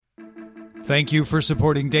Thank you for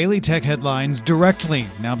supporting Daily Tech Headlines directly.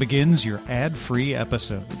 Now begins your ad-free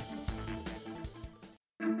episode.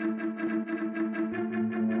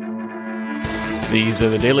 These are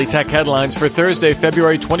the Daily Tech Headlines for Thursday,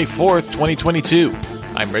 February 24th, 2022.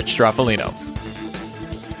 I'm Rich Straffolino.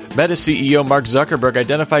 Meta CEO Mark Zuckerberg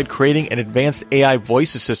identified creating an advanced AI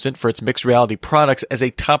voice assistant for its mixed reality products as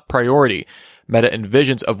a top priority. Meta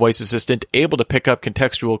envisions a voice assistant able to pick up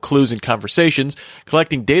contextual clues in conversations,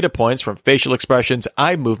 collecting data points from facial expressions,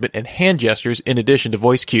 eye movement, and hand gestures in addition to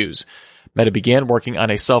voice cues. Meta began working on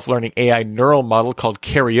a self-learning AI neural model called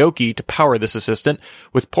CAIRaoke to power this assistant,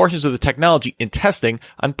 with portions of the technology in testing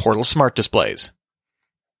on Portal smart displays.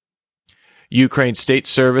 Ukraine's State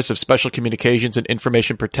Service of Special Communications and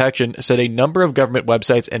Information Protection said a number of government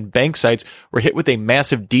websites and bank sites were hit with a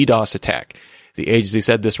massive DDoS attack. The agency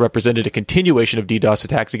said this represented a continuation of DDoS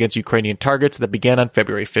attacks against Ukrainian targets that began on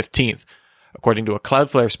February 15th. According to a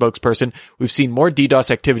Cloudflare spokesperson, we've seen more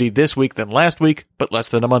DDoS activity this week than last week, but less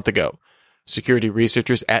than a month ago. Security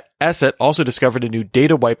researchers at ESET also discovered a new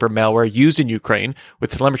data wiper malware used in Ukraine,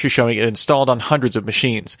 with telemetry showing it installed on hundreds of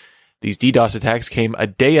machines. These DDoS attacks came a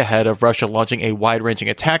day ahead of Russia launching a wide-ranging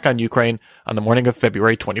attack on Ukraine on the morning of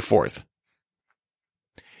February 24th.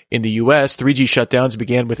 In the U.S., 3G shutdowns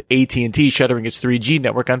began with AT&T shuttering its 3G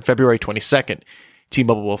network on February 22nd.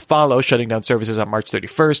 T-Mobile will follow, shutting down services on March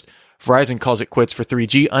 31st. Verizon calls it quits for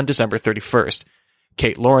 3G on December 31st.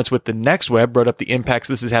 Kate Lawrence with the Next Web wrote up the impacts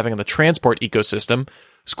this is having on the transport ecosystem.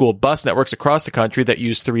 School bus networks across the country that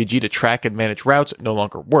use 3G to track and manage routes no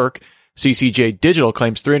longer work. CCJ Digital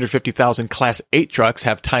claims 350,000 Class 8 trucks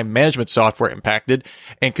have time management software impacted,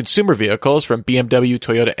 and consumer vehicles from BMW,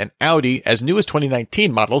 Toyota, and Audi, as new as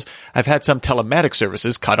 2019 models, have had some telematics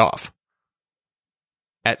services cut off.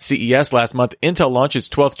 At CES last month, Intel launched its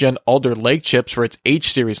 12th gen Alder Lake chips for its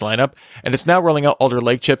H-series lineup, and it's now rolling out Alder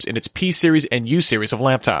Lake chips in its P-series and U-series of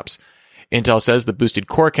laptops. Intel says the boosted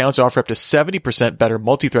core counts offer up to 70% better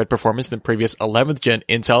multi-thread performance than previous 11th gen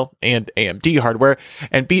Intel and AMD hardware,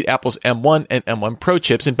 and beat Apple's M1 and M1 Pro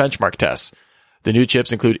chips in benchmark tests. The new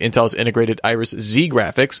chips include Intel's integrated Iris Z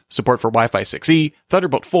graphics, support for Wi-Fi 6E,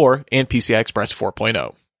 Thunderbolt 4, and PCI Express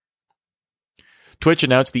 4.0. Twitch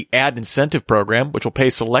announced the ad incentive program, which will pay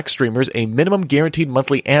select streamers a minimum guaranteed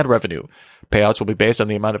monthly ad revenue. Payouts will be based on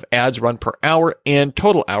the amount of ads run per hour and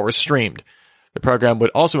total hours streamed. The program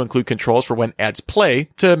would also include controls for when ads play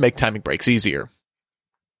to make timing breaks easier.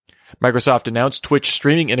 Microsoft announced Twitch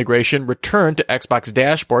streaming integration returned to Xbox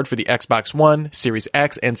Dashboard for the Xbox One, Series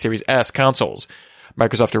X, and Series S consoles.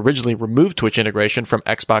 Microsoft originally removed Twitch integration from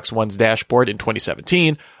Xbox One's dashboard in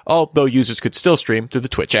 2017, although users could still stream through the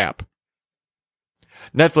Twitch app.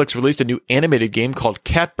 Netflix released a new animated game called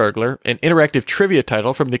Cat Burglar, an interactive trivia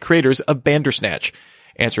title from the creators of Bandersnatch.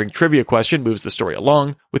 Answering trivia question moves the story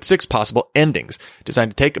along, with 6 possible endings,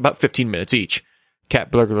 designed to take about 15 minutes each.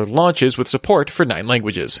 Cat Burglar launches with support for 9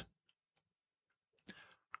 languages.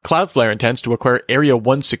 Cloudflare intends to acquire Area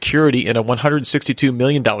 1 Security in a $162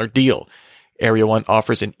 million deal. Area 1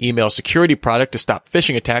 offers an email security product to stop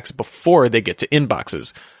phishing attacks before they get to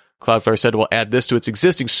inboxes. Cloudflare said it will add this to its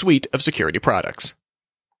existing suite of security products.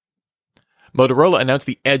 Motorola announced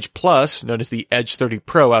the Edge Plus, known as the Edge 30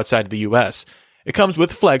 Pro outside of the US. It comes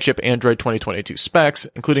with flagship Android 2022 specs,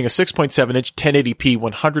 including a 6.7-inch 1080p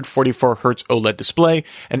 144Hz OLED display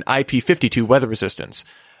and IP52 weather resistance.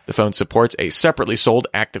 The phone supports a separately sold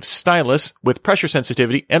active stylus with pressure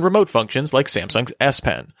sensitivity and remote functions like Samsung's S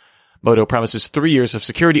Pen. Moto promises 3 years of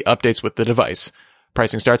security updates with the device.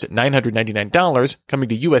 Pricing starts at $999, coming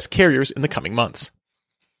to U.S. carriers in the coming months.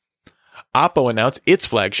 Oppo announced its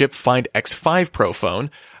flagship Find X5 Pro phone.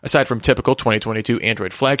 Aside from typical 2022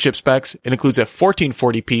 Android flagship specs, it includes a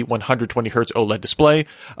 1440p 120Hz OLED display,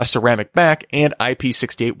 a ceramic back, and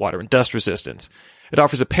IP68 water and dust resistance. It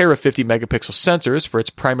offers a pair of 50-megapixel sensors for its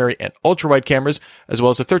primary and ultra-wide cameras, as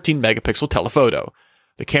well as a 13-megapixel telephoto.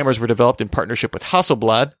 The cameras were developed in partnership with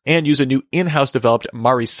Hasselblad and use a new in-house developed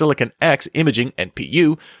Mari Silicon X imaging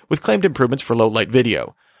NPU with claimed improvements for low-light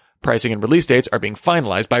video. Pricing and release dates are being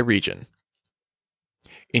finalized by region.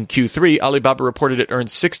 In Q3, Alibaba reported it earned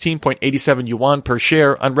 16.87 yuan per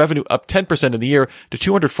share on revenue up 10% in the year to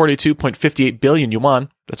 242.58 billion yuan.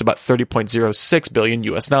 That's about $30.06 billion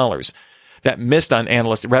US dollars. That missed on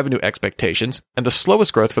analyst revenue expectations and the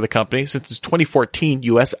slowest growth for the company since its 2014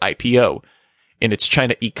 US IPO. In its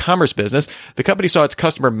China e-commerce business, the company saw its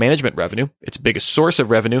customer management revenue, its biggest source of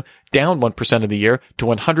revenue, down 1% of the year to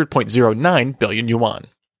 100.09 billion yuan.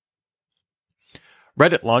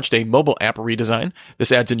 Reddit launched a mobile app redesign.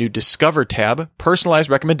 This adds a new Discover tab, personalized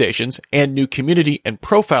recommendations, and new community and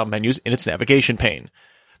profile menus in its navigation pane.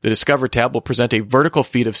 The Discover tab will present a vertical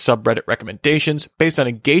feed of subreddit recommendations based on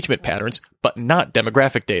engagement patterns, but not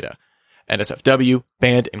demographic data. NSFW,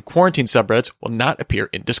 banned, and quarantine subreddits will not appear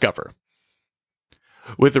in Discover.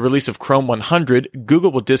 With the release of Chrome 100,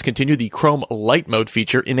 Google will discontinue the Chrome Light Mode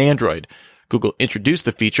feature in Android. Google introduced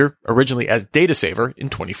the feature, originally as Data Saver, in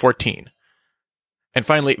 2014. And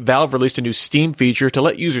finally, Valve released a new Steam feature to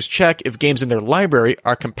let users check if games in their library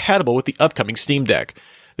are compatible with the upcoming Steam Deck.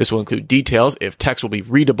 This will include details if text will be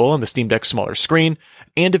readable on the Steam Deck's smaller screen,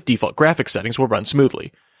 and if default graphics settings will run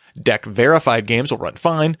smoothly. Deck-verified games will run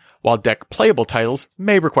fine, while Deck-playable titles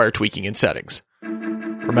may require tweaking in settings.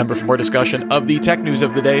 Remember, for more discussion of the tech news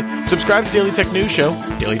of the day, subscribe to Daily Tech News Show,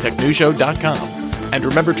 dailytechnewsshow.com. And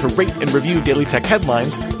remember to rate and review Daily Tech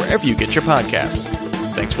Headlines wherever you get your podcasts.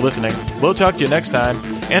 Thanks for listening. We'll talk to you next time.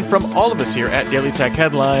 And from all of us here at Daily Tech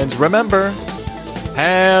Headlines, remember,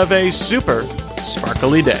 have a super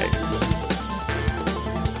sparkly day.